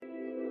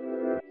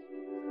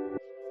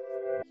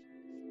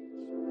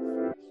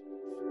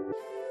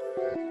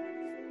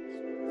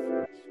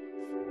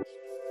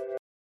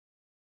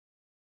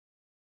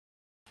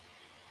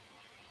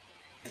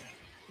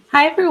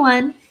Hi,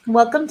 everyone.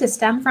 Welcome to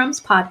STEM From's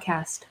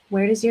podcast,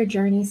 Where Does Your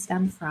Journey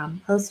Stem From?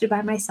 Hosted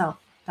by myself,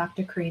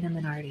 Dr. Karina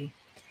Minardi.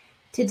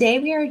 Today,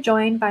 we are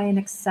joined by an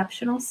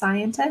exceptional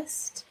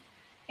scientist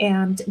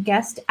and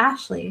guest,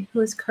 Ashley,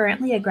 who is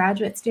currently a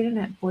graduate student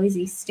at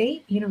Boise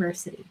State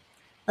University.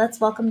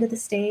 Let's welcome to the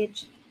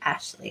stage,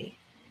 Ashley.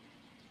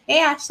 Hey,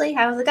 Ashley,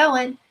 how's it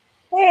going?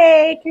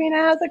 Hey, Karina,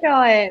 how's it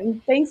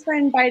going? Thanks for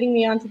inviting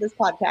me onto this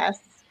podcast.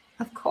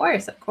 Of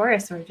course.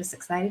 We're just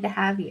excited to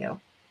have you.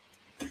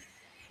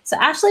 So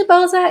Ashley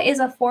Bosa is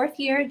a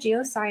fourth-year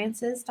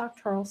geosciences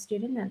doctoral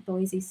student at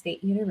Boise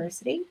State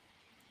University.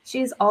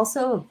 She is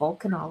also a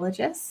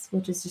volcanologist,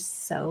 which is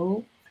just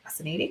so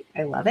fascinating.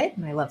 I love it,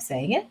 and I love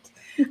saying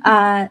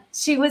it.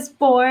 She was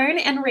born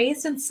and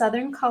raised in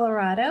southern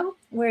Colorado,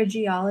 where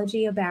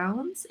geology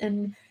abounds,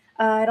 and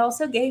it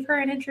also gave her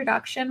an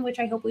introduction, which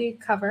I hope we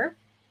cover,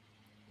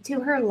 to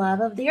her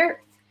love of the earth.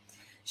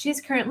 She's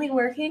currently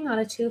working on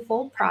a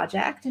twofold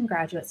project in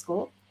graduate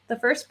school. The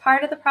first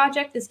part of the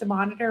project is to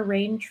monitor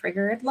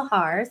rain-triggered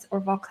lahars, or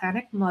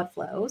volcanic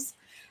mudflows,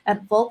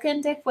 at Vulcan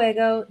de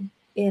Fuego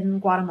in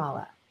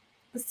Guatemala.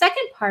 The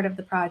second part of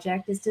the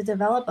project is to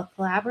develop a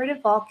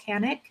collaborative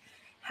volcanic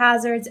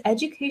hazards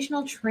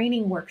educational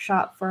training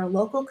workshop for a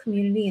local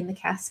community in the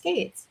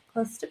Cascades,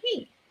 close to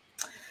me.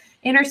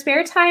 In her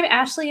spare time,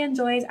 Ashley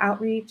enjoys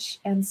outreach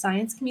and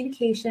science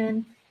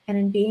communication and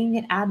in being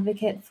an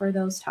advocate for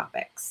those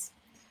topics.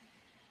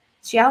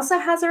 She also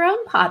has her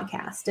own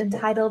podcast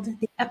entitled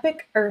The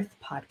Epic Earth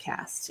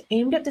Podcast,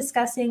 aimed at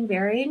discussing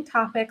varying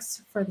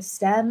topics for the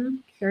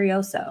STEM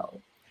curioso.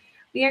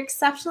 We are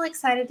exceptionally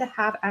excited to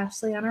have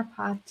Ashley on our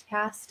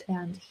podcast,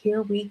 and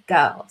here we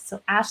go.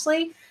 So,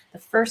 Ashley, the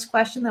first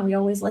question that we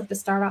always like to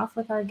start off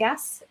with our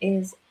guests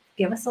is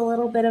give us a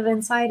little bit of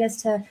insight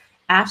as to,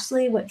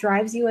 Ashley, what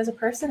drives you as a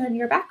person and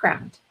your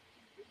background.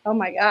 Oh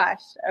my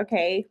gosh.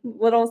 Okay.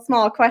 Little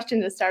small question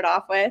to start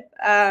off with.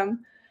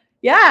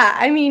 Yeah,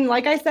 I mean,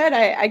 like I said,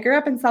 I grew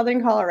up in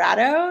southern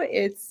Colorado.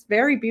 It's a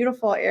very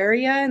beautiful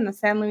area in the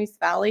San Luis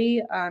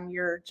Valley.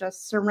 You're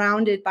just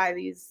surrounded by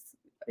these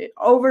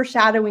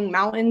overshadowing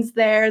mountains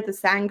there, the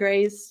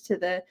Sangres to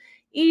the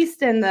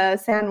east and the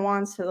San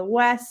Juans to the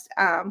west.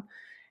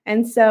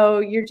 And so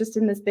you're just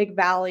in this big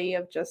valley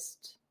of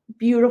just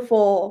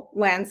beautiful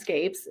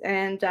landscapes.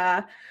 And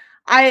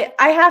I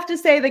have to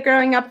say that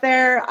growing up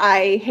there,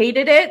 I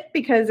hated it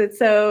because it's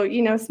so,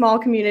 small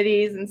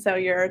communities. And so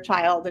you're a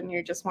child and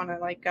you just want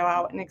to go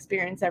out and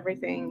experience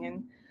everything.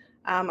 And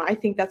I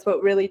think that's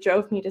what really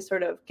drove me to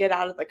sort of get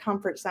out of the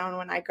comfort zone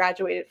when I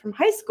graduated from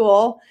high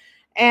school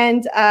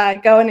and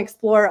go and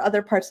explore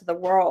other parts of the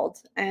world.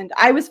 And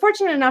I was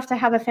fortunate enough to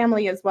have a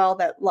family as well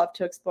that loved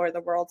to explore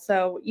the world.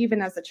 So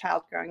even as a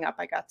child growing up,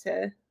 I got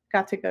to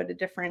go to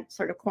different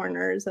sort of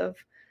corners of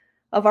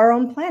our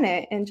own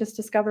planet and just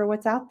discover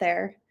what's out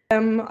there.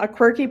 I'm a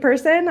quirky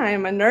person.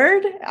 I'm a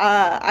nerd.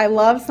 I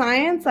love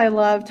science. I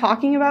love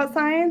talking about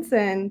science,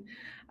 and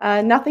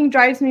nothing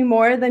drives me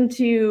more than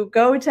to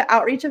go to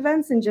outreach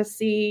events and just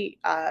see,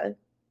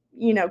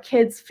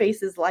 kids'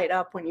 faces light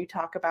up when you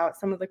talk about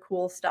some of the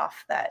cool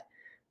stuff that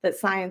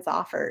science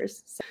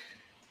offers. So.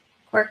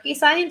 Quirky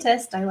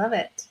scientist. I love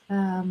it.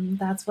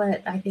 That's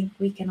what I think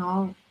we can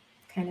all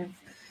kind of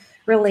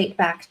relate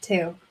back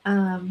to.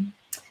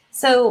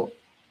 So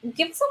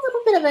give us a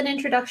little bit of an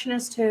introduction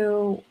as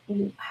to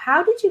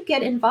how did you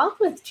get involved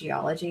with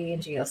geology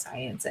and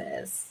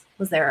geosciences?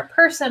 Was there a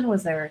person,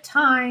 was there a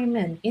time,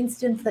 an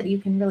instance that you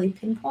can really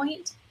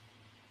pinpoint?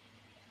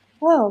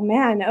 Oh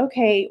man,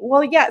 okay.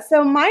 Well, yeah,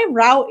 so my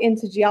route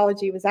into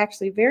geology was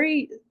actually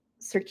very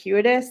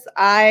circuitous.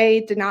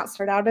 I did not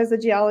start out as a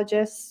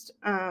geologist.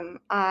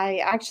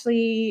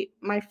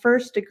 My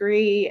first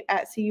degree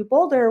at CU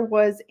Boulder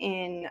was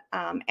in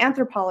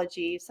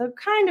anthropology, so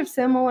kind of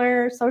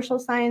similar social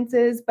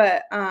sciences,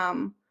 but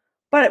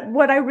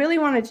what I really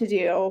wanted to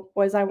do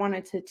was I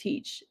wanted to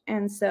teach.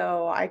 And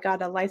so I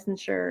got a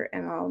licensure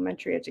in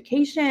elementary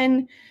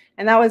education,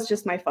 and that was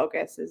just my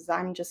focus is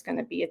I'm just going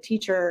to be a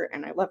teacher,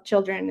 and I love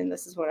children, and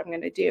this is what I'm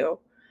going to do.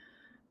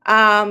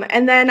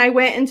 And then I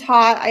went and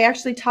I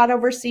actually taught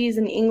overseas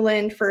in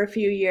England for a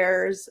few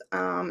years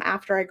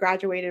after I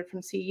graduated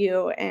from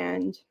CU,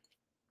 and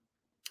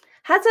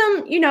had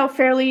some,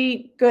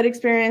 fairly good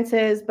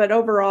experiences, but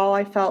overall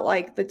I felt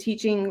like the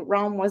teaching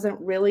realm wasn't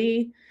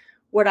really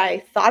what I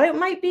thought it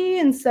might be.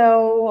 And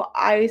so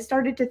I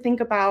started to think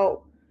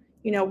about,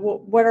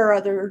 what are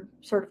other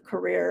sort of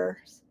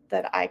careers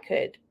that I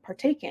could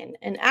partake in.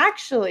 And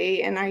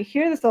actually, and I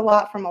hear this a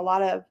lot from a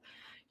lot of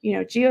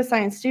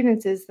geoscience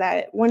students, is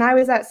that when I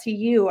was at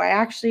CU, I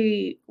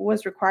actually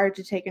was required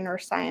to take an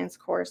earth science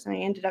course, and I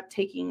ended up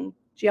taking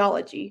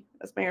geology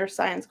as my earth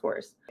science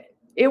course.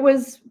 It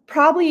was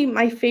probably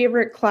my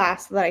favorite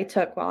class that I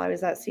took while I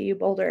was at CU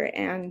Boulder,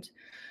 and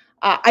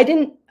I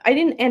didn't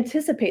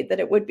anticipate that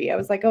it would be. I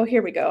was like, oh,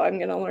 here we go. I'm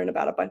going to learn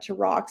about a bunch of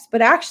rocks.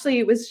 But actually,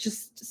 it was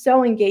just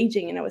so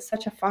engaging, and it was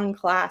such a fun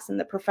class, and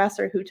the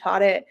professor who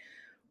taught it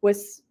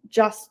was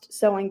just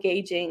so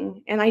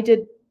engaging. And I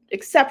did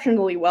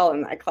exceptionally well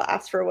in that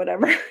class for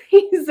whatever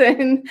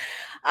reason.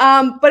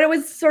 But it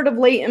was sort of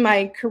late in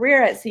my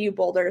career at CU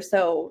Boulder.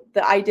 So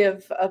the idea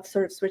of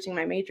sort of switching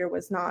my major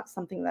was not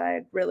something that I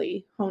had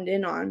really honed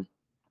in on.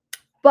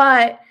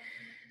 But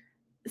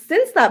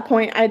since that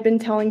point, I'd been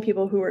telling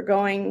people who were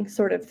going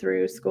sort of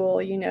through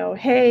school, you know,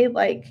 hey,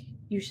 like,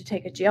 you should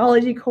take a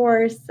geology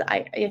course.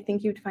 I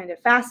think you'd find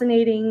it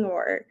fascinating.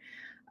 Or,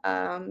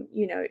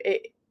 you know,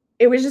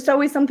 it was just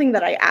always something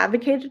that I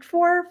advocated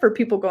for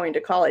people going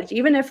to college,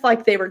 even if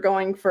like they were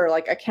going for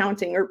like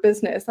accounting or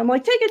business. I'm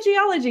like, take a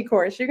geology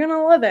course, you're going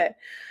to love it.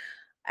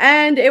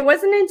 And it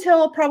wasn't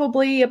until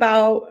probably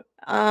about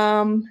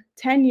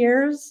 10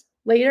 years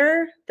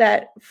later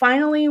that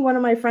finally one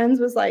of my friends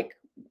was like,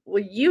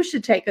 well, you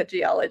should take a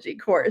geology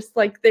course.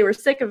 Like, they were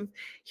sick of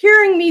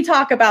hearing me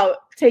talk about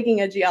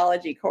taking a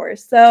geology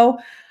course. So,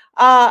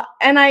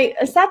 and I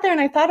sat there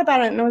and I thought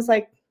about it and I was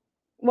like,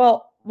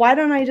 well, why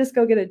don't I just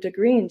go get a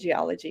degree in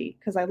geology?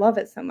 Because I love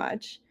it so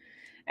much.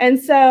 And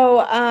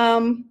so,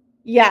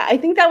 yeah, I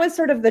think that was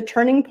sort of the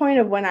turning point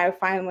of when I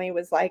finally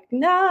was like,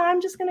 no,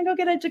 I'm just going to go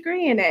get a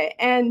degree in it.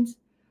 And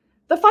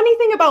the funny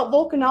thing about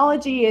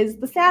volcanology is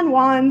the San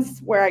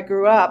Juans, where I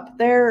grew up,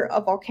 they're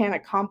a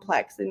volcanic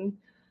complex. And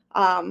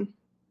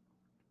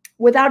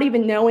without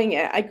even knowing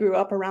it, I grew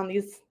up around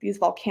these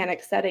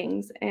volcanic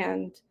settings.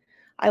 And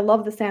I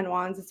love the San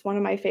Juans. It's one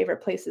of my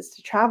favorite places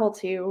to travel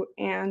to.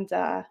 And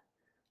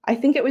I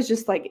think it was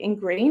just like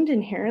ingrained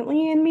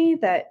inherently in me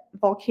that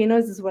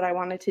volcanoes is what I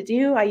wanted to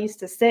do. I used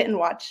to sit and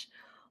watch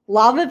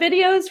lava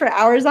videos for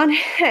hours on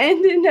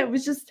end, and it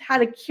was just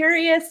had a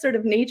curious sort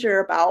of nature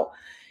about,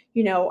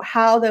 you know,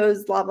 how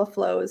those lava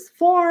flows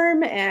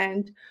form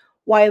and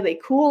why they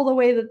cool the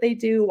way that they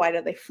do. Why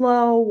do they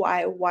flow?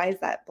 Why is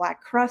that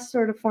black crust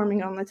sort of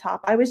forming on the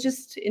top? I was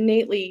just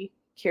innately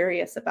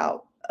curious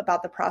about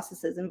the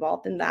processes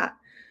involved in that.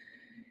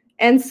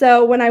 And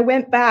so when I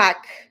went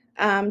back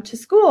to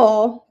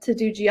school to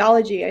do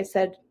geology, I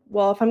said,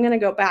 well, if I'm going to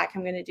go back,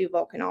 I'm going to do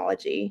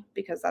volcanology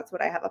because that's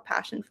what I have a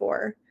passion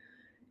for.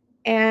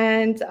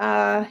 And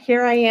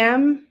here I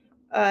am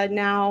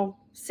now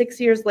 6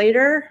 years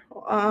later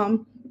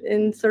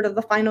in sort of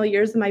the final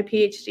years of my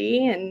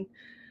PhD and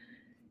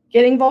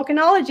getting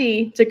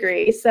volcanology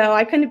degree. So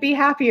I couldn't be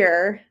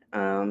happier.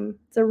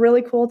 It's a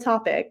really cool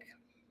topic.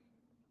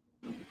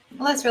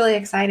 Well, that's really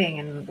exciting.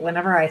 And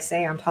whenever I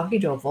say I'm talking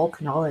to a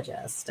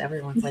volcanologist,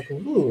 everyone's like,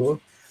 ooh,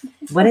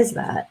 what is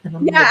that? And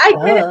I'm Yeah, like,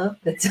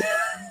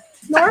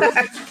 normally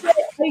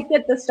I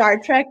get the Star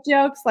Trek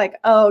jokes like,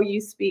 oh,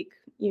 you speak,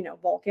 you know,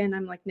 Vulcan.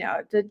 I'm like, no,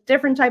 it's a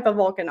different type of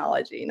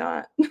volcanology,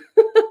 not.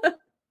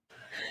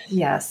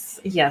 Yes,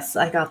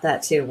 I got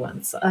that too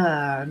once.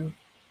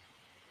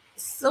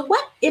 So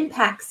what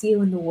impacts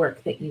you in the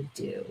work that you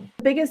do?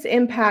 The biggest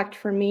impact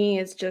for me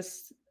is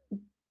just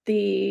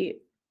the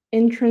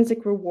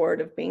intrinsic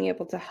reward of being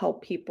able to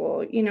help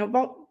people. You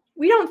know,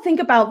 we don't think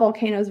about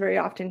volcanoes very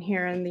often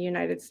here in the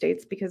United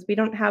States because we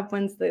don't have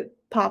ones that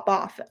pop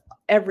off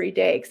every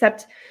day,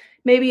 except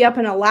maybe up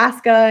in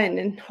Alaska and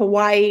in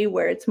Hawaii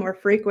where it's more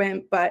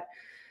frequent. But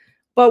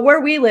where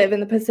we live in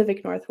the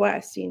Pacific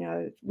Northwest, you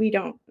know, we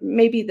don't,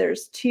 maybe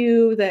there's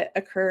two that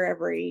occur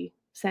every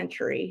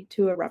century,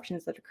 two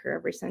eruptions that occur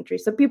every century.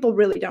 So people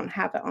really don't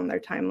have it on their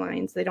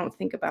timelines. They don't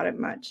think about it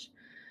much.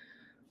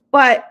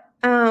 But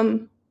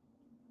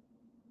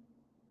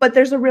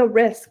there's a real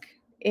risk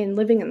in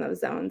living in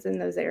those zones, in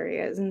those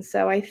areas. And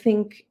so I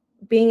think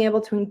being able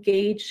to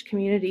engage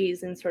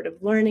communities and sort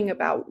of learning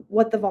about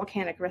what the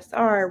volcanic risks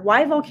are,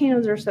 why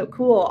volcanoes are so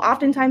cool.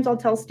 Oftentimes I'll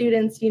tell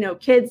students, you know,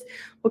 kids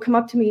will come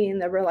up to me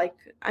and they're like,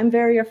 I'm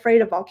very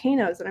afraid of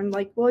volcanoes. And I'm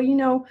like, well, you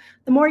know,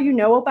 the more you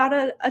know about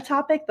a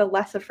topic, the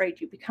less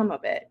afraid you become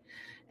of it.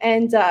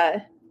 And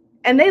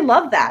they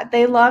love that.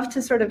 They love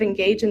to sort of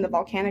engage in the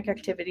volcanic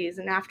activities.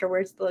 And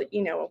afterwards,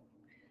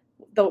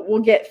 we'll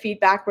get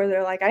feedback where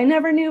they're like, I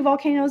never knew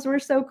volcanoes were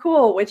so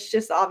cool, which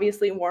just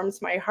obviously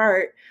warms my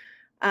heart.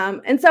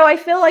 And so I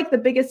feel like the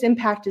biggest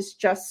impact is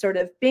just sort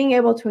of being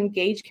able to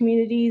engage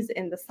communities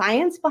in the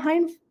science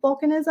behind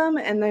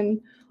volcanism, and then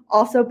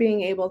also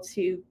being able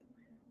to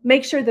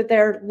make sure that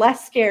they're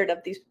less scared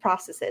of these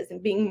processes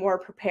and being more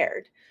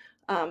prepared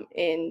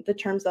in the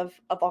terms of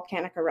a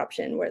volcanic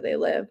eruption where they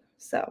live.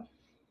 So.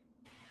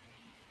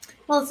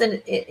 Well,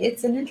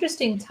 it's an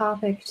interesting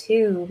topic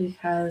too,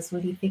 because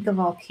when you think of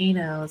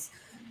volcanoes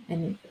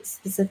and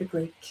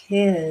specifically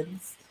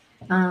kids,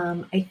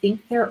 I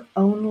think their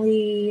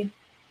only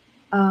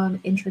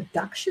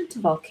introduction to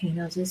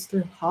volcanoes is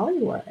through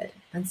Hollywood.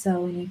 And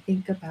so when you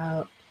think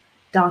about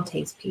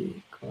Dante's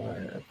Peak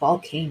or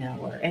Volcano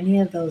or any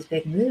of those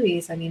big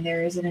movies, I mean,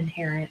 there is an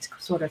inherent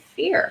sort of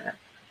fear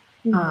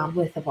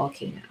with a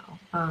volcano,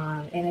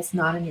 and it's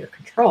not in your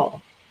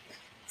control.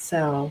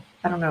 So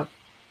I don't know.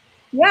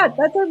 Yeah,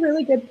 that's a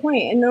really good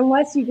point. And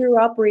unless you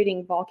grew up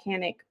reading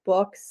volcanic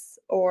books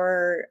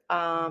or,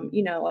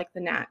 you know, like the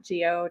Nat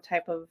Geo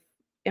type of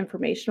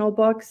informational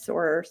books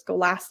or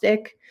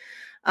scholastic,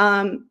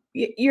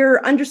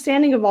 your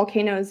understanding of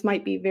volcanoes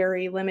might be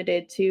very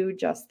limited to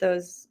just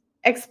those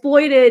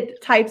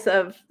exploited types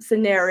of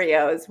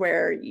scenarios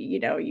where,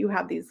 you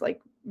have these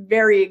like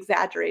very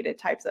exaggerated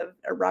types of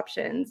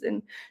eruptions.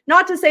 And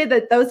not to say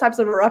that those types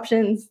of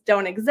eruptions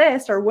don't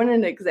exist or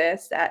wouldn't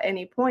exist at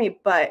any point,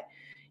 but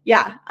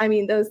yeah, I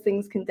mean, those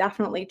things can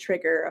definitely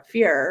trigger a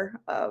fear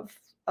of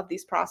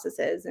these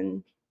processes.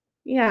 And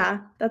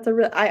yeah, that's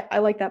I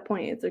like that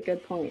point. It's a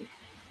good point.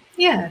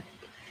 Yeah.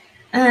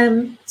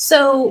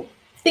 So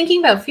thinking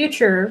about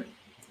future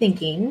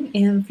thinking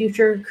and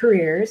future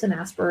careers and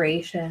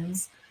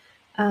aspirations,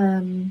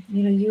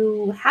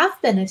 you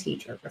have been a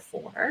teacher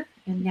before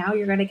and now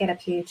you're going to get a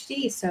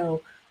PhD.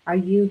 So are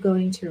you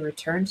going to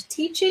return to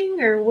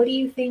teaching, or what do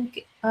you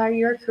think are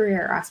your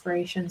career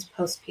aspirations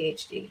post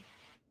PhD?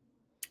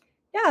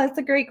 Yeah, that's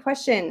a great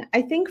question.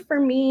 I think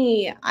for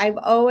me, I've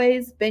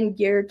always been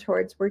geared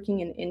towards working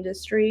in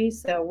industry.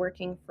 So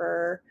working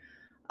for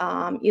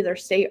either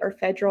state or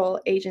federal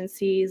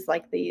agencies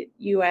like the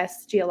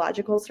U.S.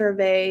 Geological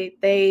Survey.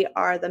 They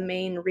are the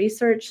main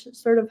research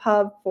sort of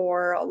hub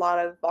for a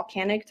lot of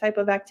volcanic type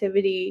of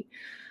activity.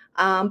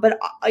 But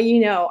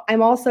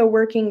I'm also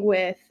working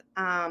with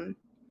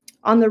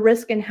on the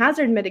risk and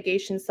hazard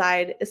mitigation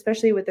side,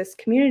 especially with this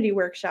community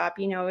workshop.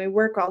 We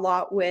work a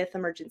lot with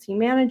emergency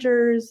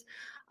managers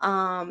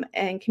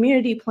and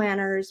community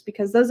planners,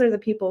 because those are the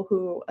people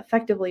who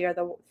effectively are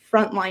the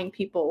frontline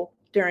people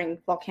during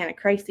volcanic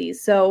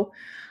crises. So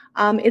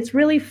it's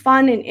really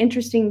fun and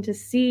interesting to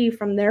see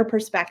from their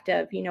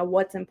perspective,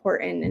 what's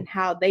important and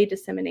how they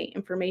disseminate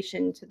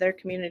information to their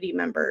community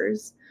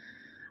members.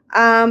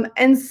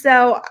 And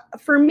so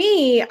for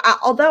me,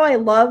 although I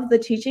love the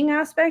teaching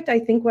aspect, I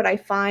think what I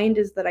find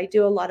is that I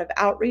do a lot of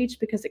outreach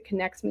because it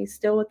connects me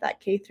still with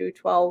that K through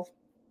 12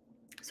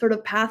 sort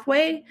of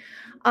pathway.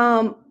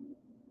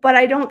 But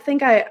I don't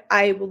think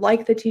I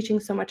like the teaching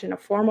so much in a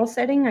formal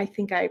setting. I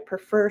think I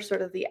prefer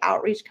sort of the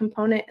outreach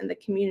component and the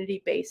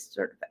community-based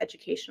sort of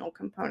educational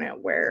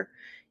component, where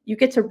you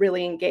get to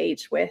really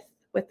engage with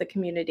the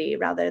community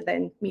rather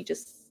than me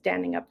just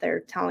standing up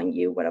there telling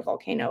you what a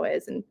volcano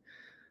is and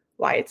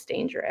why it's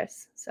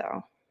dangerous.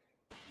 So,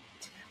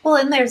 Well,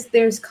 and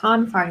there's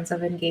confines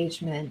of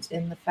engagement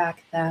in the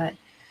fact that,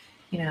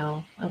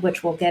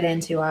 which we'll get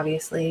into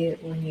obviously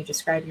when you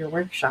describe your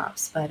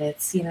workshops, but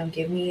it's,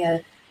 give me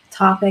a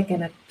topic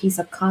and a piece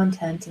of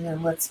content and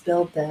then let's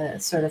build the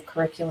sort of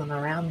curriculum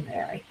around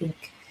there. I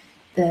think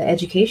the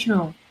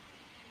educational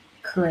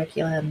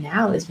curriculum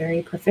now is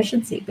very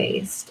proficiency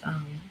based,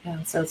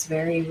 and so it's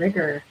very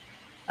rigorous.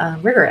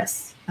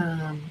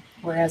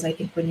 Whereas I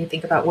think when you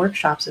think about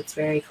workshops, it's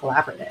very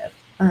collaborative,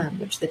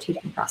 which the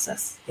teaching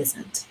process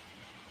isn't.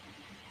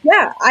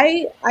 yeah,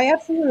 I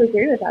absolutely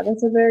agree with that.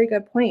 That's a very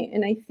good point.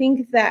 And I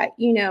think that,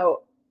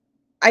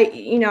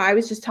 I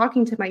was just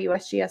talking to my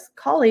USGS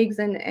colleagues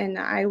and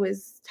I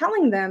was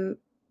telling them,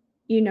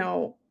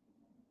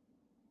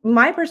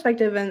 my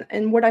perspective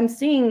and what I'm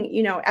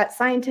seeing, at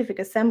scientific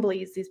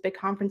assemblies, these big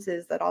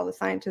conferences that all the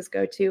scientists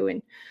go to,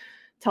 and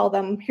tell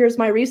them, here's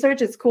my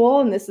research, it's cool,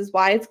 and this is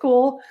why it's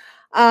cool.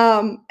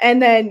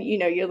 And then,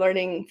 you're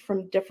learning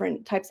from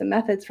different types of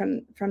methods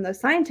from those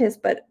scientists.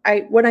 But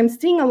what I'm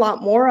seeing a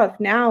lot more of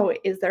now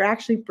is they're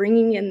actually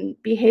bringing in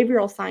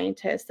behavioral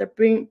scientists. They're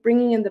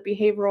bringing in the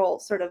behavioral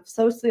sort of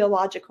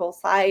sociological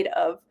side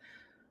of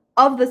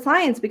the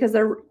science, because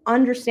they're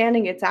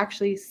understanding it's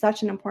actually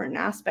such an important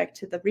aspect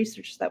to the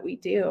research that we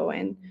do.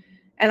 And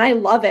I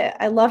love it.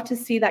 I love to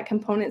see that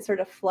component sort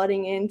of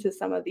flooding into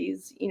some of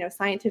these,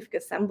 scientific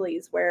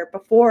assemblies, where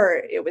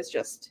before it was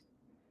just,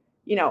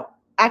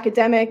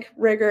 academic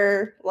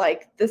rigor,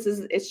 like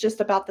it's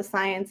just about the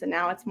science. And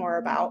now it's more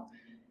about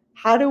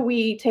how do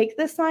we take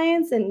the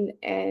science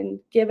and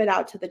give it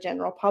out to the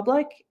general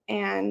public.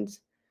 And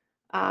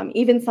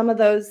even some of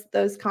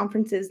those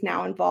conferences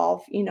now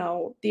involve,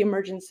 the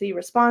emergency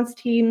response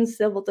teams,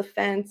 civil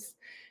defense,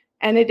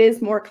 and it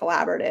is more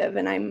collaborative.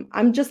 And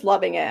I'm just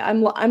loving it.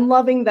 I'm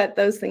loving that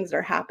those things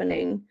are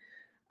happening.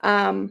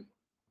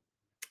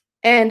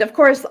 And of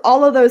course,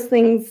 all of those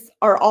things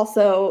are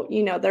also,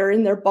 they're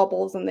in their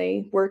bubbles and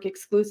they work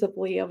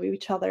exclusively of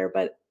each other.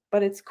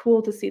 But it's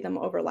cool to see them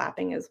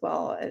overlapping as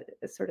well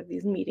as sort of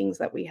these meetings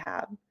that we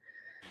have.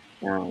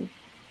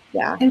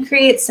 Yeah. And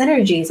create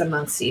synergies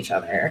amongst each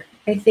other.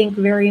 I think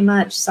very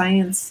much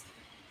science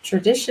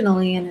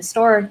traditionally and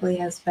historically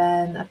has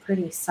been a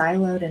pretty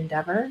siloed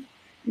endeavor.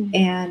 Mm-hmm.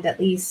 And at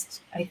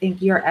least I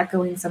think you're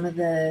echoing some of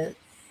the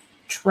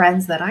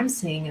trends that I'm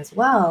seeing as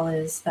well,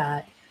 is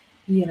that,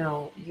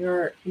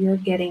 you're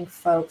getting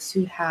folks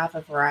who have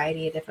a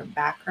variety of different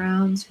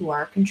backgrounds who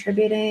are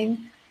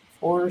contributing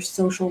for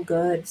social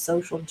good,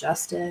 social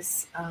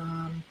justice,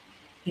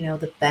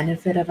 the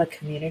benefit of a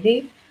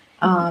community.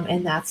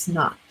 And that's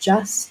not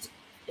just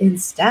in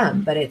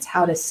STEM, but it's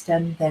how does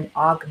STEM then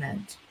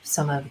augment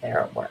some of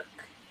their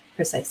work,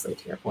 precisely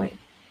to your point.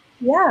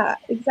 Yeah,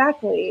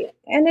 exactly.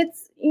 And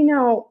it's,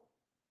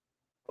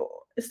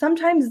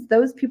 sometimes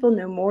those people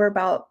know more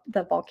about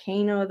the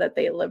volcano that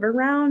they live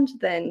around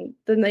than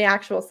the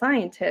actual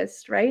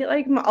scientist, right?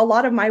 Like a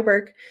lot of my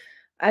work,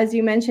 as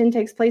you mentioned,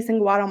 takes place in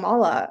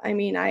Guatemala. I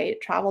mean, I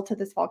traveled to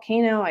this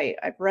volcano.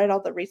 I've read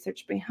all the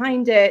research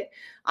behind it.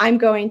 I'm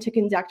going to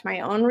conduct my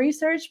own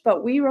research,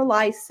 but we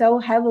rely so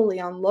heavily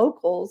on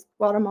locals,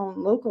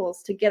 Guatemalan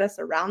locals, to get us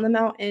around the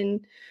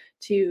mountain,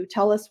 to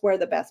tell us where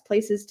the best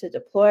places to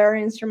deploy our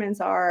instruments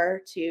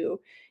are, to,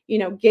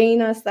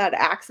 gain us that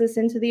access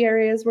into the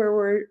areas where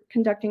we're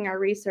conducting our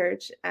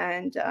research,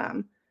 and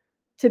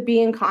to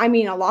be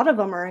a lot of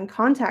them are in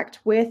contact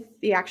with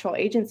the actual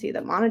agency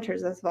that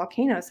monitors this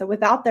volcano. So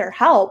without their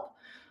help,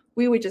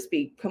 we would just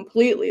be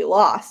completely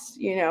lost,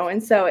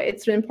 And so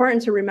it's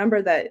important to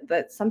remember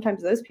that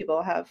sometimes those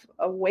people have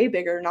a way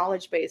bigger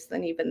knowledge base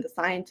than even the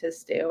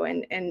scientists do,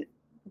 and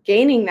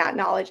gaining that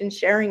knowledge and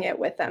sharing it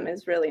with them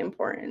is really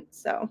important.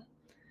 So.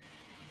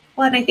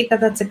 Well, and I think that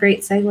that's a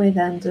great segue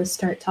then to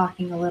start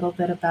talking a little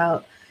bit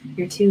about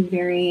your two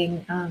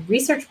varying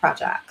research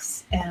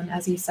projects. And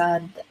as you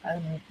said,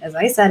 as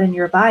I said in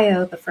your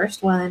bio, the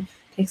first one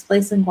takes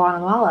place in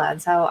Guatemala.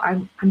 And so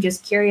I'm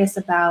just curious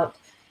about,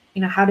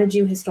 how did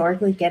you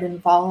historically get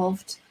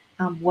involved?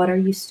 What are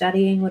you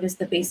studying? What is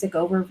the basic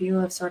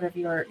overview of sort of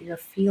your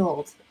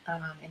field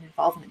and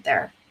involvement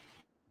there?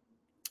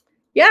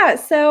 Yeah,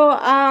 so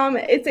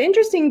it's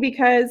interesting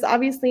because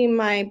obviously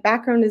my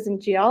background is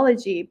in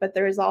geology, but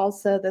there is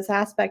also this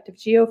aspect of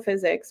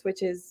geophysics,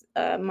 which is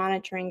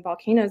monitoring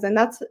volcanoes, and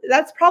that's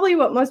probably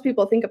what most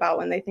people think about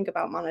when they think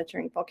about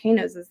monitoring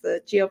volcanoes, is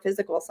the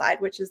geophysical side,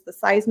 which is the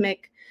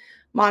seismic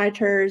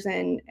monitors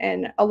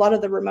and a lot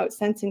of the remote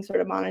sensing sort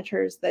of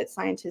monitors that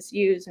scientists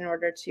use in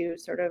order to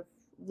sort of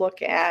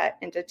look at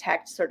and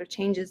detect sort of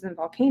changes in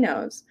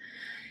volcanoes.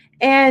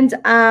 And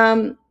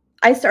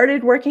I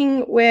started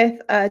working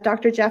with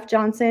Dr. Jeff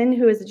Johnson,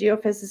 who is a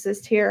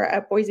geophysicist here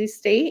at Boise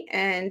State,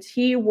 and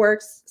he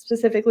works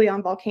specifically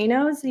on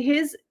volcanoes.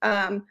 His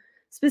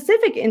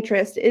specific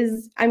interest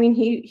is,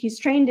 he's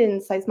trained in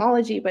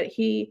seismology, but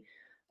he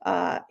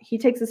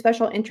takes a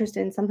special interest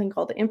in something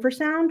called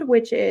infrasound,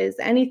 which is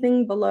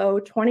anything below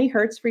 20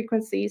 hertz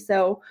frequency.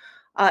 So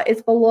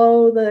it's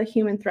below the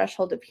human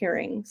threshold of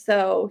hearing.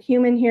 So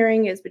human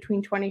hearing is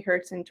between 20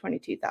 hertz and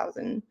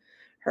 22,000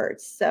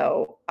 hertz.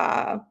 So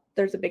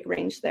there's a big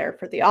range there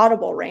for the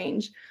audible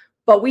range,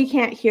 but we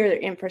can't hear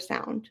the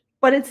infrasound,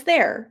 but it's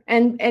there.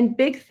 And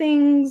big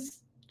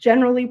things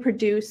generally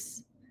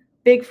produce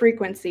big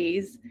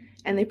frequencies,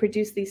 and they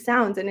produce these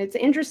sounds. And it's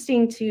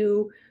interesting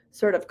to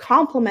sort of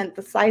complement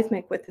the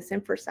seismic with this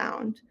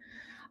infrasound.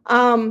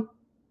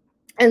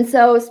 And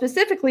so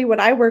specifically what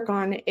I work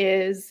on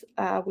is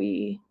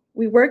we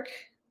work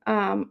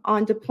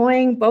on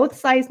deploying both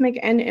seismic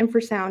and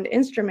infrasound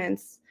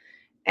instruments,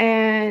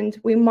 and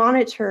we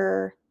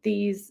monitor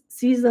these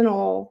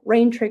seasonal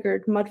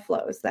rain-triggered mud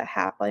flows that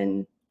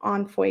happen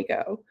on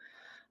Fuego.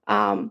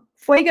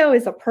 Fuego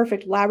is a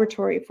perfect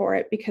laboratory for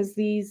it because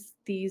these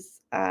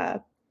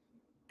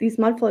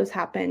mud flows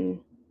happen,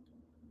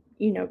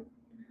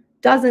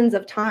 dozens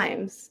of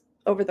times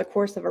over the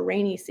course of a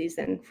rainy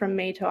season from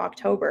May to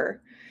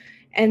October.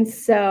 And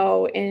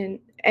so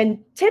and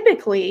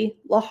typically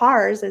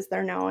lahars, as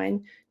they're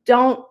known,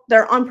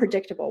 they're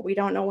unpredictable. We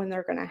don't know when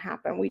they're going to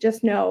happen. We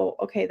just know,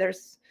 okay,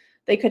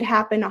 they could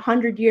happen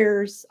 100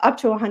 years, up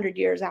to 100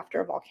 years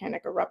after a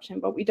volcanic eruption,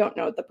 but we don't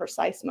know the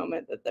precise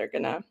moment that they're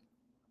going to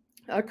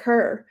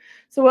occur.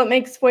 So what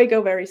makes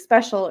Fuego very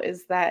special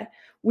is that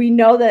we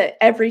know that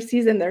every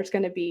season there's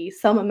going to be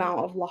some amount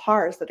of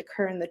lahars that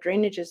occur in the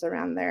drainages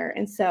around there.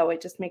 And so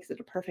it just makes it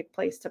a perfect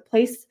place to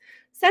place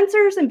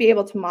sensors and be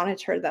able to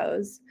monitor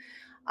those.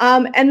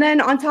 And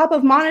then on top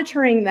of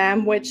monitoring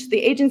them, which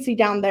the agency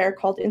down there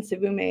called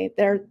INSAVUME,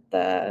 they're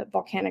the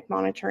volcanic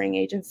monitoring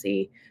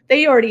agency,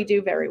 they already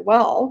do very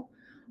well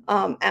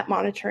at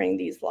monitoring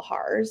these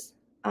lahars.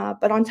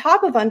 But on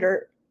top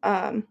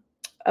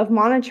of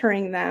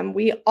monitoring them,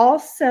 we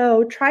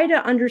also try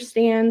to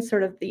understand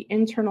sort of the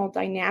internal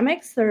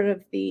dynamics, sort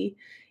of the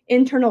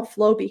internal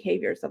flow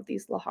behaviors of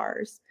these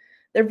lahars.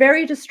 They're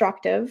very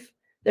destructive.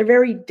 They're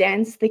very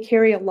dense. They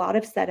carry a lot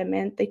of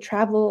sediment. They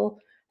travel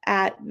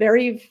at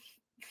very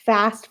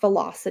fast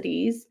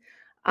velocities.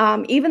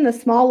 Even the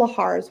small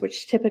lahars,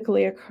 which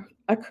typically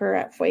occur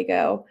at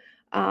Fuego,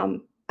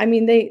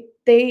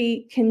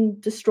 they can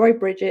destroy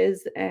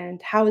bridges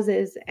and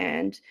houses,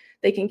 and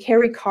they can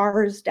carry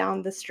cars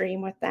down the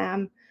stream with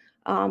them.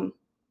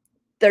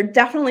 They're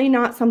definitely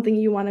not something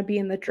you want to be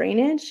in the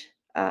drainage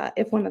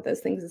if one of those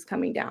things is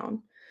coming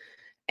down.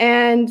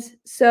 And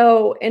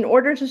so in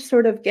order to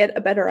sort of get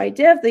a better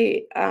idea of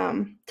the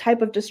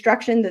type of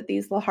destruction that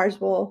these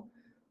lahars will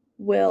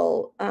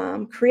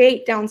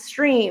create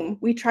downstream,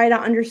 we try to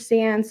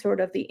understand sort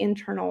of the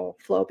internal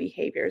flow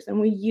behaviors. And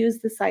we use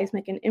the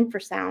seismic and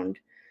infrasound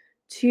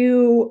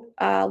to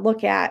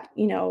look at,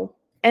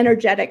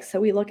 energetics.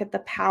 So we look at the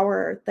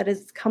power that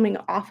is coming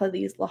off of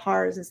these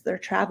lahars as they're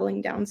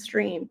traveling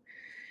downstream.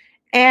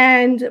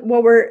 And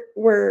what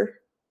we're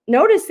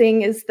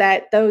noticing is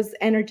that those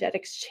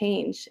energetics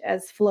change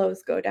as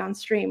flows go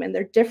downstream, and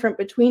they're different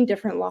between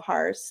different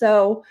lahars.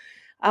 So,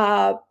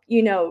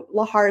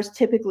 lahars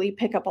typically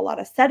pick up a lot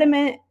of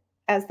sediment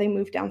as they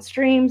move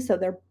downstream. So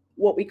they're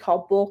what we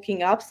call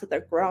bulking up. So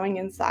they're growing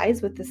in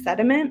size with the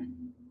sediment.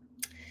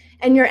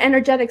 And your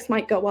energetics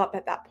might go up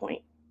at that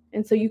point.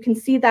 And so you can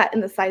see that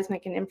in the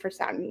seismic and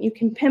infrasound. You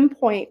can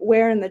pinpoint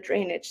where in the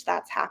drainage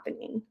that's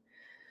happening.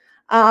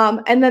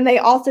 And then they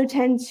also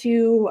tend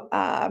to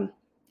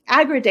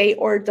aggregate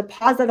or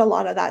deposit a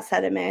lot of that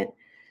sediment.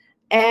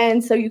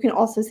 And so you can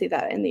also see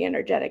that in the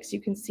energetics.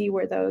 You can see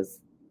where those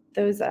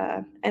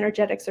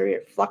energetics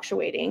are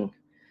fluctuating.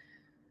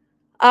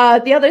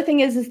 The other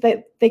thing is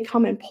that they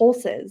come in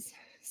pulses.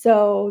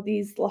 So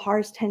these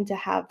lahars tend to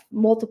have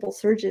multiple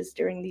surges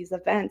during these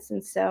events.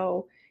 And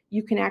so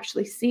you can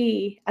actually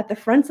see at the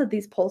fronts of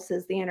these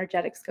pulses, the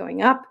energetics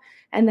going up.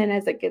 And then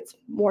as it gets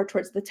more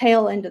towards the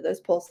tail end of those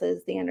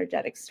pulses, the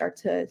energetics start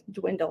to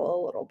dwindle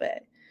a little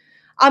bit.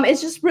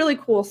 It's just really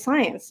cool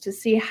science to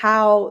see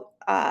how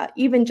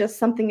even just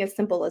something as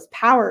simple as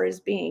power is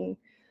being,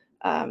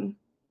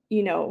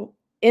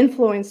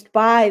 influenced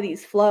by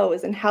these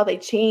flows and how they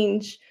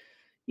change,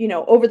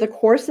 over the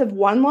course of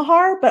one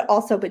lahar, but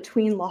also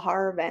between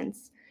lahar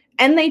events.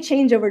 And they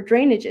change over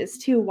drainages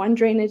too. One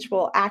drainage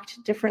will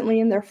act differently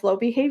in their flow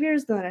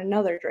behaviors than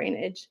another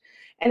drainage.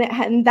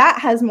 And that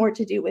has more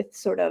to do with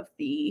sort of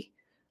the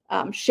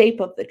shape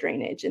of the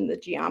drainage and the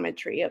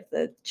geometry of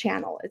the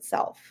channel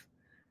itself.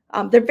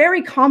 They're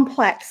very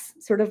complex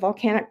sort of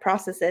volcanic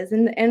processes,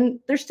 and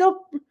they're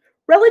still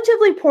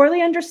relatively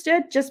poorly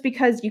understood just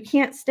because you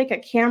can't stick a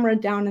camera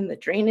down in the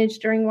drainage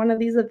during one of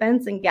these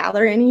events and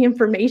gather any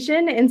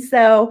information. And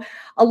so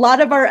a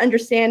lot of our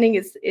understanding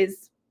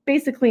is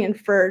basically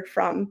inferred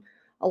from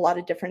a lot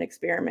of different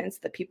experiments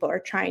that people are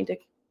trying to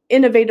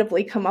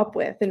innovatively come up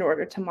with in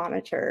order to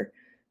monitor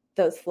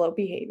those flow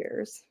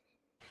behaviors.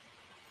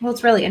 Well,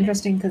 it's really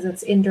interesting because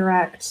it's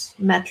indirect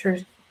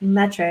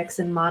metrics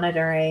and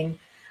monitoring.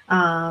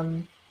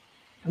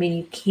 I mean,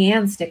 you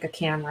can stick a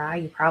camera.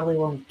 You probably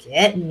won't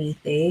get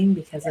anything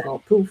because it'll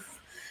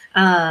poof.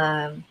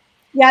 There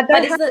have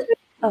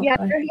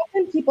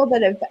been people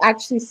that have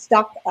actually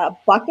stuck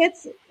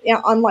buckets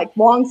on like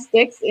long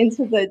sticks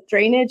into the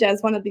drainage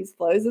as one of these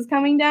flows is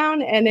coming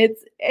down. And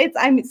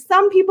I mean,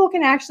 some people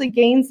can actually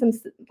gain some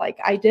like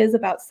ideas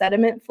about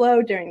sediment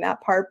flow during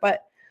that part,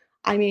 but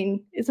I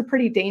mean, it's a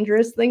pretty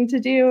dangerous thing to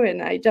do.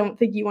 And I don't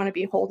think you want to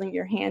be holding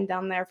your hand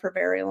down there for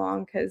very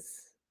long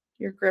because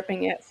you're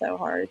gripping it so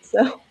hard.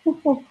 So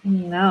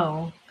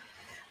no.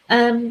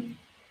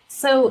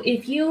 So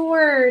if you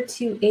were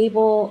to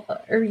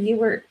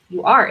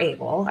you are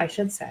able, I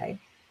should say,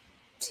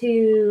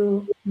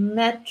 to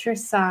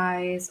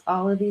metricize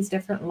all of these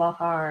different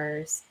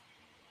lahars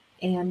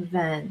and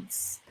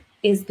vents,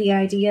 is the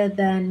idea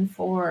then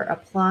for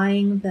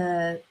applying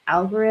the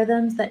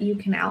algorithms that you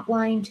can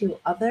outline to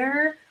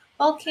other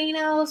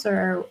volcanoes,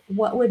 or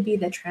what would be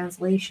the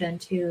translation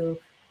to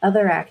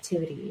other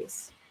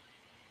activities?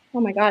 Oh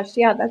my gosh,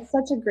 yeah, that's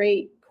such a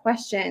great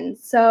question.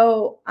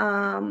 So,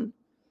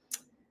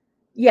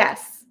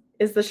 yes,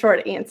 is the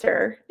short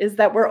answer, is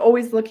that we're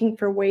always looking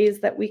for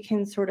ways that we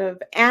can sort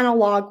of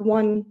analog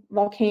one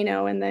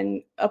volcano and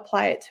then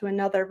apply it to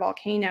another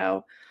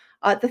volcano.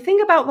 The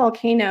thing about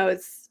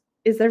volcanoes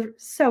is they're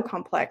so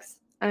complex,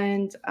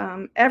 and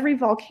every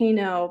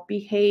volcano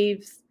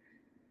behaves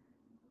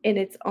in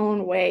its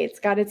own way. It's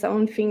got its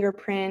own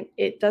fingerprint.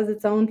 It does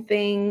its own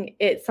thing.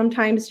 It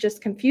sometimes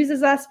just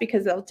confuses us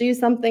because they'll do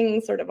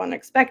something sort of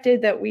unexpected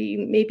that we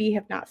maybe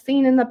have not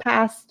seen in the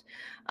past.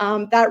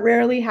 That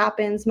rarely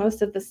happens.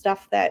 Most of the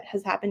stuff that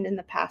has happened in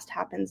the past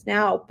happens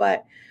now.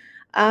 But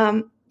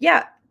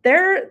yeah,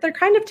 they're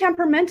kind of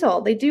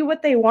temperamental. They do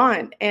what they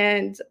want.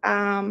 And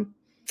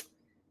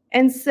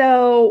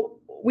so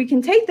we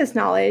can take this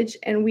knowledge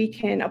and we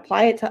can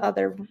apply it to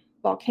other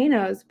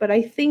volcanoes. But I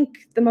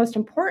think the most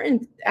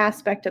important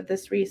aspect of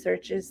this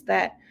research is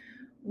that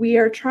we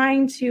are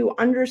trying to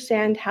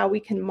understand how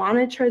we can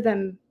monitor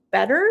them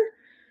better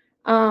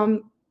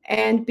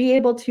and be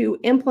able to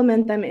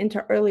implement them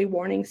into early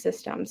warning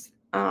systems.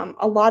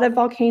 A lot of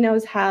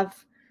volcanoes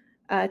have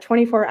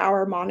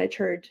 24-hour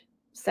monitored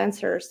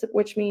sensors,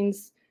 which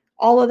means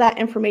all of that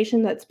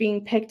information that's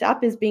being picked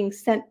up is being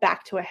sent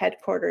back to a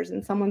headquarters,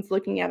 and someone's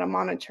looking at a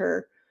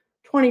monitor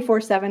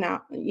 24/7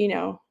 out,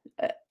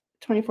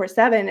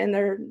 24/7, and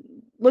they're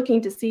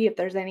looking to see if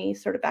there's any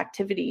sort of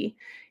activity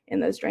in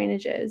those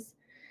drainages.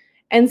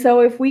 And so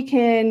if we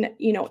can,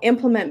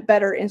 implement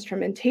better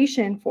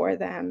instrumentation for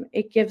them,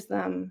 it gives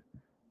them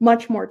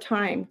much more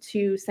time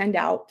to send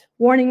out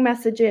warning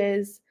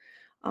messages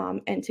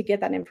and to get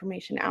that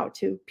information out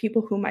to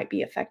people who might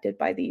be affected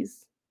by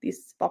these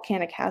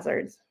volcanic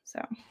hazards.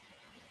 So,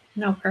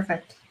 no,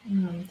 perfect.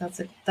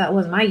 That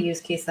was my use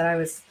case that I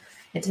was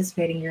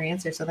anticipating your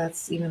answer, so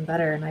that's even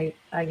better. And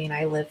I mean,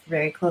 I live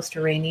very close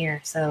to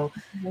Rainier, so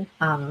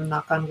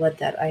knock on wood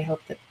that I hope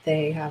that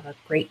they have a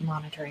great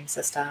monitoring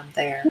system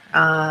there.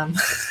 I'm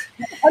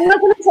not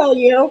going to tell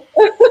you.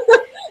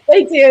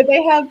 They do.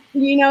 They have,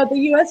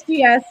 the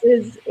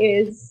USGS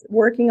is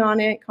working on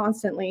it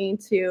constantly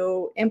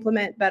to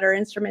implement better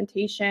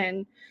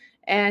instrumentation,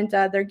 and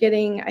they're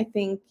getting, I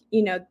think,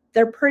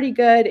 they're pretty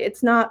good.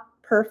 It's not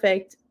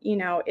perfect.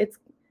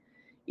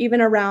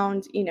 even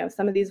around,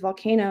 some of these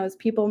volcanoes,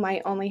 people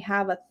might only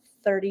have a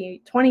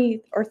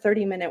 20 or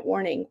 30-minute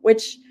warning,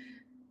 which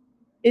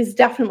is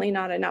definitely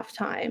not enough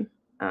time.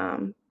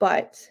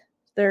 But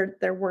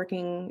they're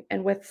working,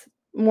 and with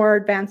more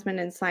advancement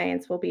in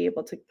science, we'll be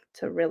able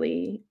to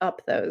really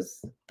up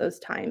those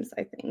times,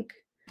 I think.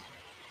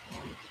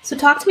 So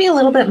talk to me a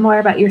little bit more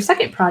about your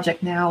second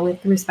project now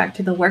with respect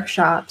to the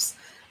workshops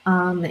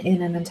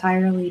in an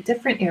entirely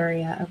different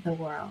area of the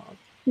world.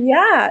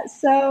 Yeah,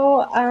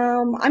 so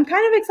I'm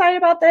kind of excited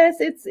about this.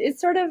 It's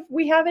sort of,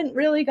 we haven't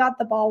really got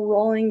the ball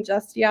rolling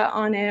just yet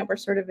on it. We're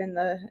sort of in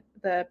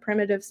the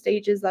primitive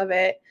stages of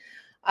it.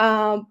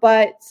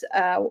 But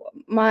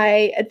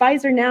my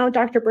advisor now,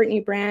 Dr.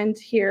 Brittany Brand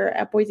here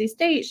at Boise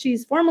State,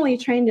 she's formally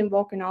trained in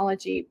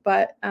volcanology,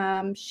 but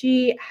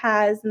she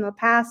has in the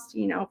past,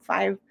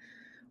 5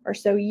 or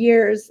so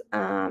years,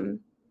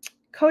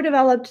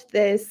 co-developed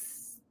this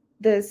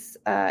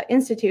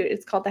institute.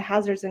 It's called the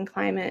Hazards and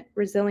Climate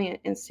Resilient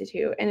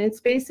Institute, and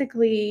it's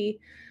basically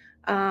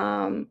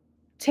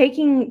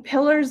taking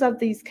pillars of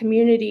these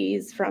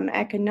communities from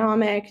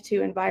economic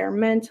to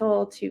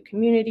environmental to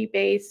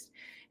community-based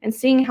and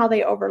seeing how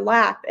they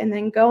overlap, and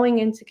then going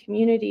into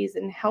communities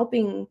and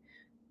helping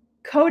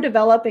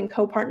co-develop and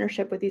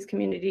co-partnership with these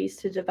communities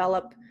to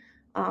develop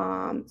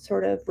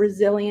sort of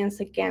resilience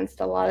against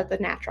a lot of the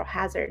natural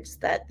hazards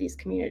that these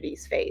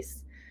communities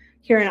face.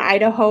 Here in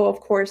Idaho, of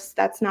course,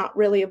 that's not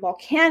really a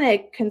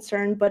volcanic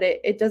concern, but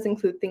it does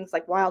include things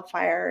like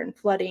wildfire and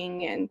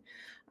flooding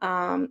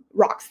and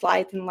rock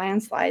slides and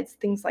landslides,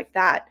 things like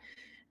that.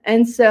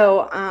 And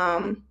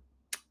so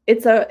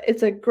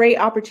it's a great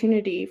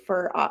opportunity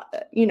for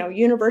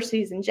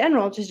universities in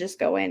general to just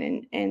go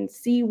in and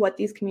see what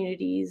these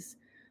communities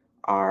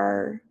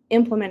are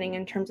implementing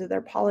in terms of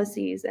their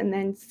policies, and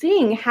then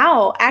seeing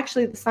how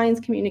actually the science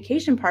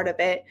communication part of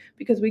it,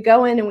 because we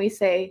go in and we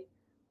say,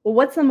 well,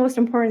 what's the most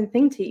important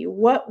thing to you?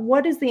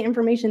 What is the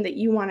information that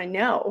you want to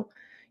know?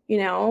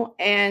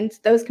 And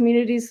those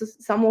communities,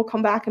 some will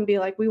come back and be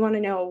like, we want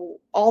to know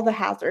all the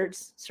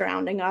hazards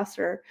surrounding us,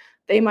 or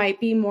they might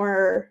be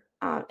more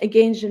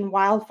engaged in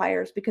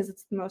wildfires because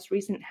it's the most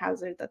recent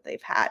hazard that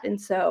they've had. And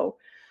so,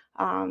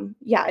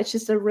 it's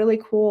just a really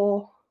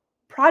cool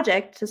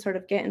project to sort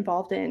of get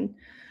involved in.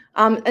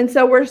 And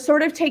so we're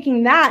sort of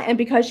taking that, and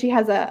because she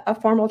has a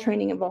formal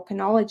training in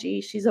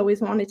volcanology, she's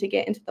always wanted to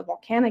get into the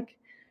volcanic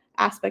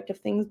aspect of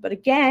things. But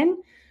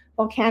again,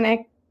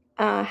 volcanic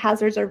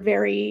hazards are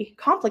very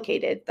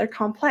complicated. They're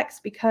complex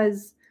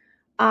because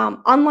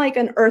unlike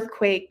an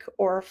earthquake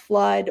or a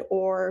flood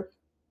or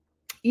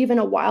even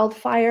a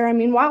wildfire,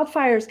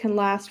 wildfires can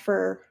last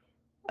for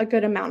a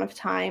good amount of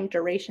time,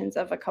 durations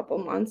of a couple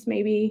months,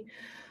 maybe.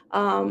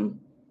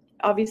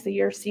 Obviously,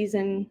 your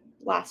season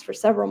lasts for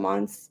several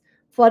months.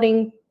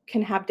 Flooding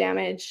can have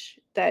damage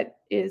that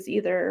is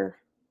either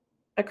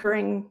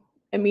occurring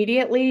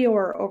immediately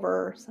or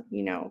over,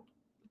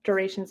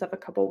 durations of a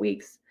couple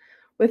weeks.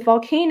 With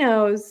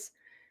volcanoes,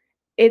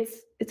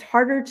 it's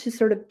harder to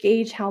sort of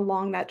gauge how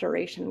long that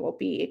duration will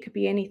be. It could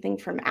be anything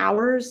from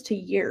hours to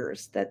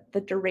years that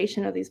the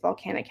duration of these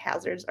volcanic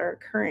hazards are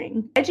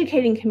occurring.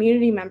 Educating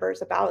community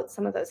members about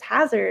some of those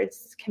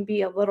hazards can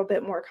be a little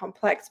bit more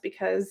complex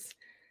because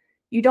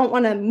you don't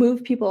want to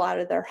move people out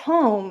of their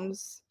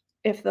homes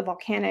if the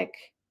volcanic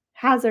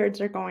hazards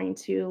are going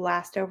to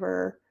last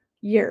over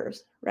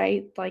years,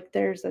 right? Like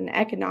there's an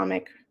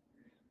economic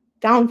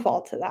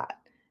downfall to that.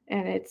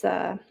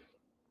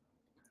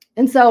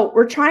 And so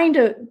we're trying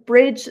to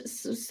bridge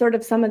sort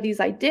of some of these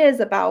ideas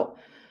about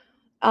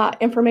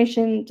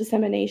information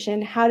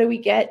dissemination. How do we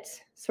get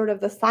sort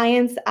of the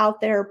science out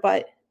there,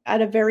 but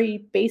at a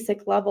very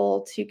basic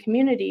level to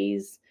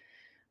communities,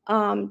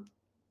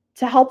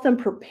 to help them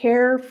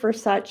prepare for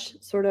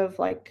such sort of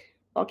like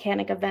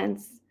volcanic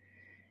events,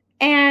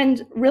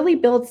 and really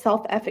build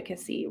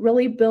self-efficacy,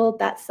 really build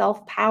that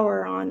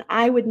self-power on,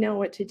 I would know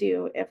what to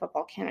do if a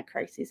volcanic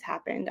crisis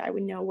happened. I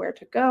would know where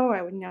to go.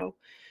 I would know,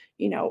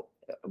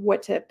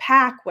 what to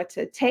pack, what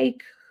to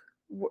take,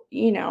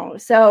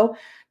 So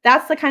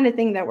that's the kind of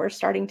thing that we're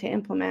starting to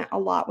implement a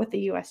lot with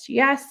the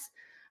USGS.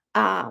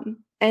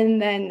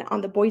 And then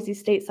on the Boise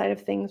State side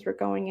of things, we're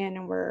going in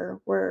and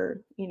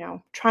we're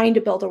trying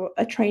to build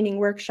a training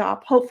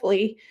workshop.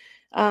 Hopefully,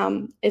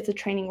 it's a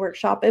training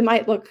workshop. It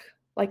might look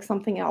like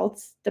something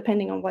else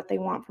depending on what they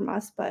want from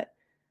us, but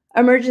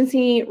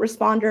emergency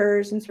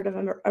responders and sort of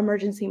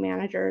emergency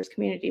managers,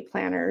 community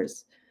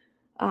planners,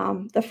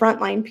 the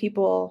frontline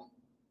people,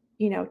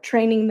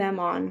 training them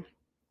on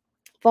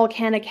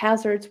volcanic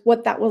hazards,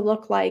 what that will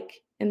look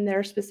like in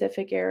their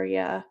specific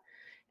area,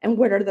 and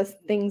what are the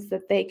things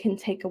that they can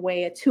take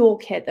away, a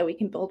toolkit that we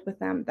can build with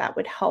them that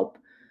would help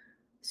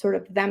sort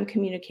of them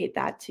communicate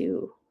that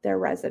to their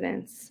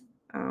residents.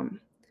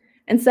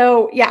 And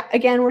so,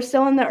 again, we're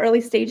still in the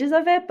early stages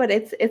of it, but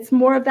it's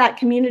more of that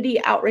community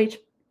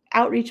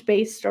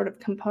outreach-based sort of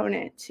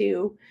component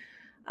to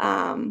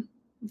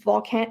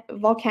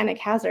volcanic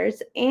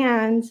hazards.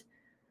 And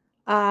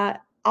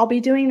I'll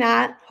be doing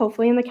that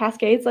hopefully in the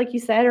Cascades, like you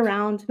said,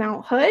 around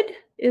Mount Hood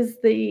is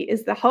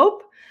the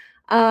hope.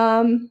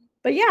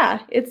 but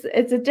yeah, it's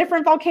a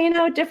different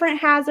volcano, different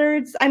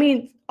hazards. I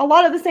mean, a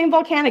lot of the same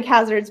volcanic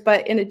hazards,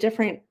 but in a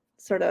different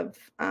sort of,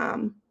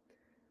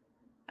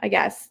 I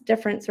guess,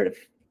 different sort of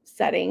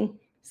setting.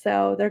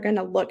 So they're going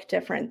to look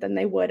different than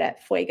they would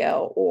at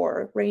Fuego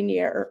or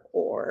Rainier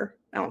or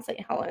Mount St.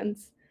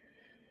 Helens.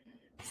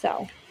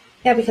 So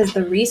yeah, because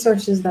the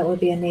resources that would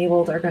be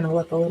enabled are going to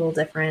look a little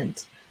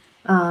different.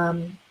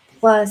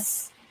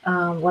 Plus,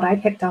 what I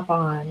picked up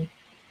on,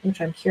 which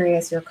I'm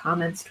curious your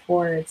comments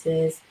towards,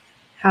 is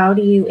how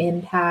do you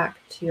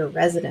impact your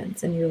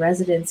residents? And your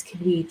residents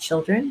could be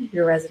children.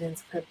 Your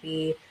residents could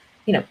be,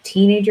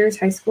 teenagers,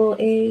 high school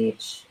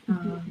age.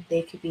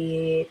 They could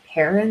be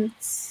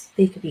parents.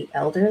 They could be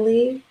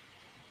elderly.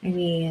 I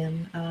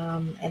mean,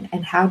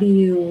 and how do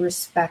you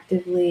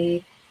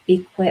respectively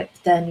equip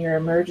then your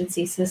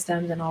emergency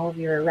systems and all of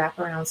your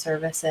wraparound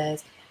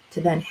services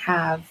to then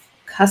have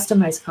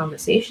customized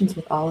conversations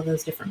with all of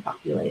those different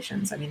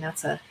populations? I mean,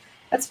 that's a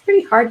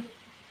pretty hard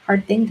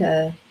thing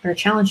to, or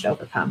challenge to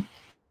overcome.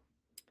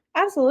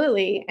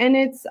 absolutely. And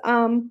it's,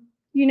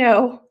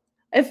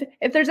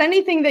 if there's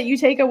anything that you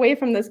take away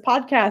from this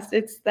podcast,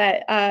 it's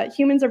that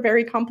humans are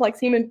very complex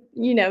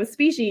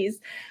species.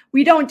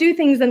 We don't do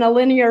things in a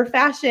linear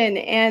fashion,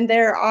 and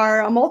there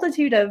are a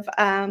multitude of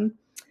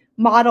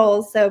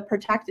models, so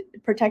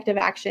protective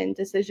action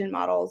decision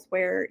models,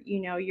 where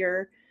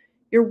you're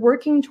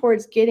working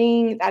towards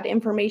getting that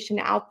information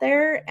out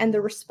there, and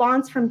the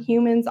response from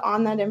humans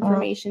on that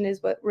information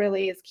is what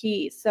really is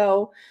key.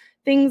 So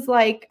things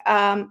like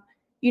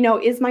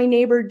is my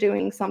neighbor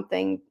doing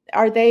something?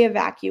 Are they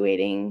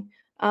evacuating?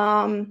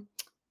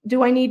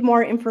 Do I need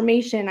more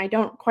information? I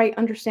don't quite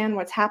understand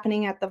what's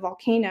happening at the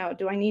volcano.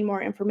 Do I need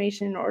more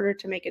information in order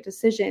to make a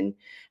decision?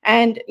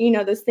 And,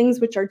 those things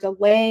which are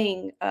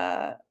delaying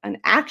an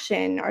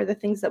action are the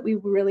things that we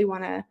really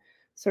want to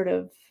sort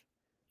of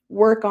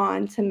work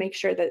on to make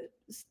sure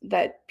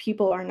that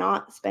people are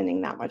not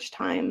spending that much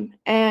time.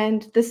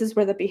 And this is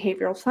where the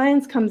behavioral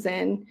science comes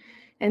in,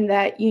 and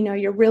that,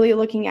 you're really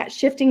looking at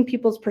shifting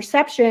people's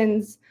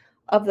perceptions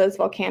of those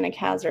volcanic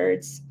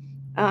hazards.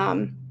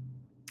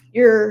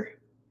 You're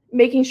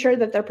making sure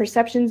that their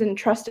perceptions and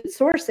trusted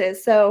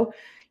sources. So,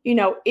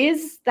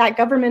 is that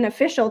government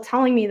official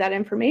telling me that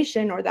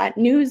information, or that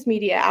news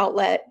media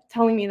outlet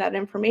telling me that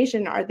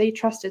information, are they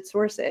trusted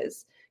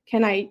sources?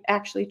 Can I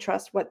actually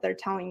trust what they're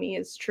telling me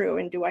is true?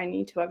 And do I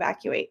need to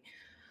evacuate?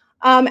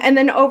 And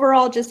then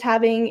overall, just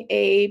having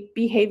a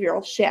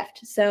behavioral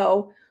shift.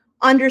 So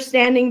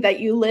understanding that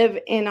you live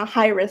in a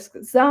high-risk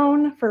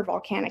zone for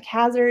volcanic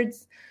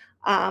hazards,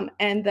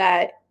 and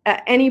that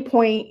at any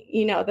point,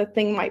 the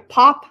thing might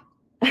pop.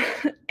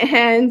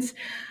 and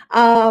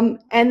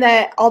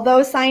that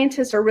although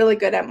scientists are really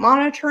good at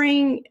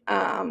monitoring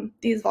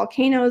these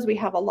volcanoes, we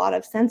have a lot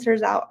of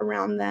sensors out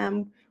around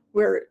them.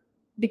 We're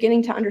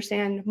beginning to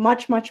understand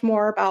much, much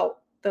more about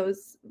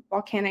those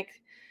volcanic,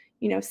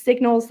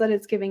 signals that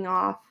it's giving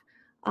off.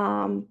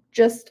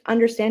 Just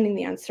understanding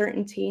the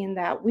uncertainty, and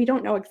that we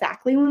don't know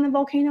exactly when the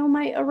volcano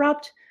might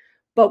erupt,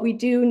 but we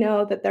do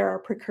know that there are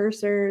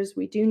precursors.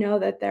 We do know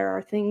that there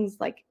are things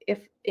like,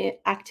 if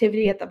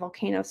activity at the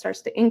volcano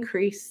starts to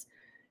increase,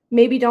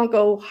 maybe don't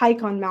go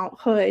hike on Mount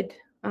Hood.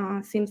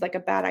 Seems like a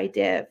bad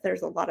idea if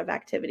there's a lot of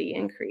activity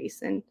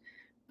increase, and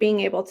being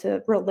able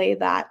to relay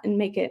that and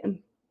make it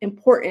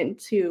important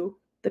to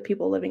the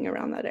people living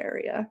around that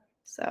area.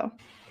 So,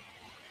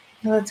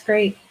 well, that's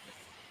great.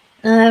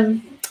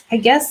 I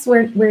guess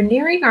we're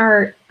nearing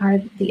our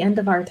the end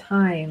of our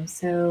time.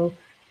 So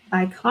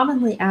I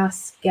commonly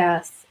ask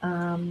guests,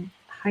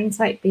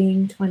 hindsight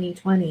being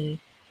 2020,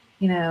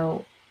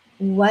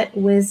 what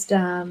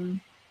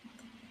wisdom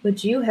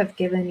would you have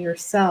given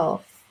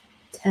yourself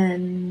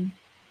 10,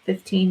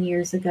 15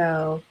 years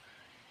ago,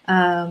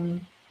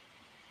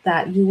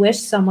 that you wish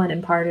someone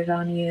imparted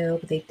on you,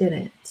 but they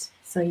didn't?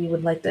 So you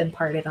would like to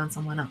impart it on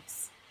someone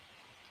else.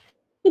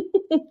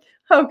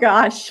 Oh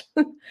gosh.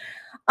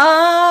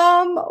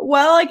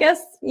 Well, I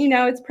guess,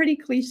 it's pretty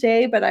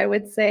cliche, but I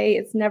would say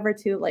it's never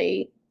too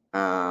late.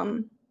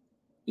 At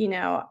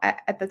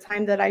the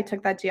time that I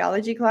took that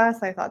geology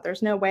class, I thought,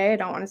 there's no way, I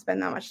don't want to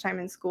spend that much time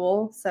in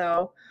school.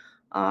 So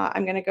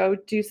I'm going to go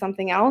do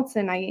something else.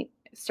 And I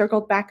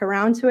circled back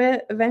around to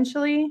it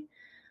eventually.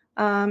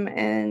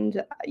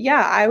 And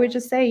yeah, I would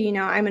just say,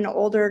 I'm an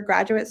older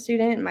graduate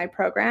student in my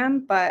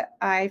program, but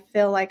I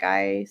feel like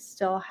I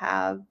still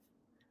have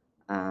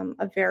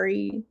a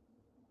very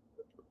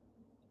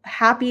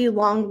happy,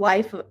 long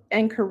life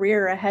and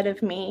career ahead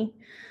of me.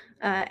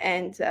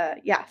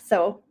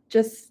 So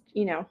just,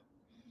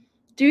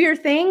 do your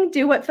thing,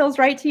 do what feels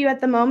right to you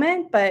at the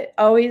moment, but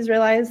always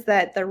realize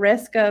that the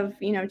risk of,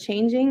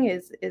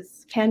 changing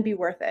can be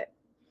worth it.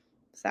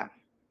 So.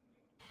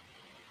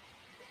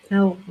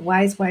 Oh,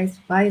 wise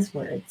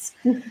words.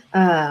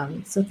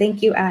 So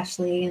thank you,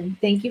 Ashley, and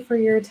thank you for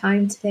your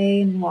time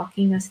today and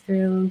walking us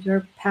through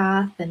your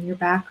path and your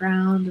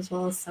background, as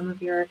well as some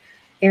of your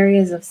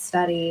areas of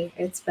study.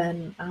 It's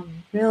been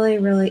really,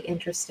 really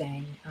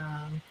interesting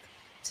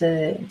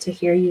to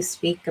hear you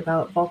speak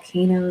about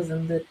volcanoes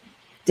and the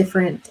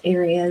different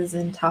areas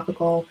and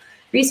topical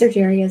research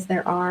areas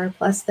there are,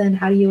 plus then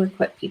how do you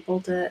equip people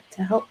to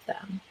help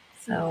them.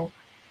 So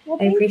Well,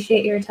 I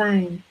appreciate your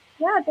time.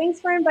 Yeah, thanks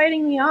for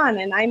inviting me on.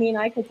 And I mean,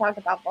 I could talk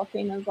about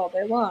volcanoes all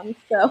day long.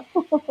 So,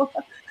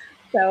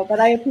 but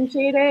I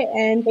appreciate it.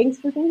 And thanks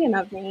for thinking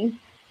of me.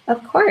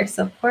 Of course,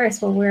 of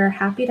course. Well, we're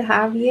happy to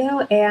have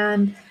you.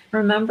 And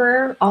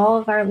remember, all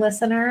of our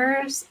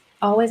listeners,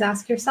 always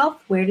ask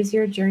yourself, where does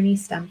your journey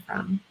stem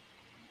from?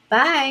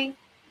 Bye.